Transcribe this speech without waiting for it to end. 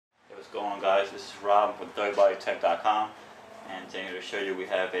guys? This is Rob with W-BodyTech.com, and today I'm going to show you we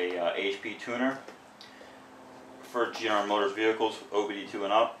have a HP tuner for General Motors vehicles, OBD2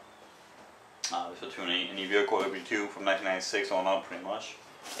 and up. This will tune any vehicle OBD2 from 1996 on up, pretty much.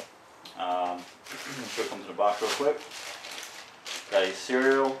 Show it comes in the box real quick. Got a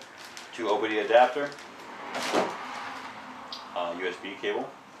serial to OBD adapter, USB cable,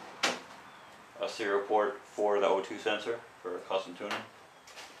 a serial port for the O2 sensor for custom tuning.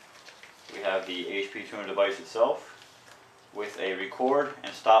 We have the HP tuner device itself with a record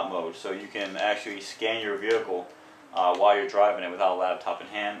and stop mode, so you can actually scan your vehicle while you're driving it without a laptop in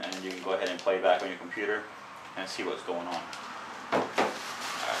hand, and then you can go ahead and play back on your computer and see what's going on. Alright,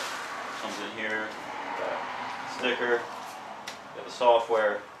 comes in here, got a sticker, got the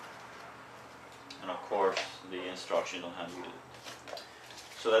software, and of course the instructions on how to use it.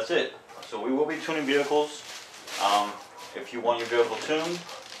 So that's it. So we will be tuning vehicles. If you want your vehicle tuned,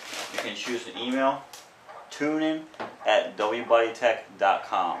 you can choose to email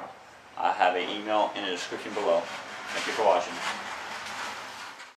tuning@wbodytech.com. I have an email in the description below. Thank you for watching.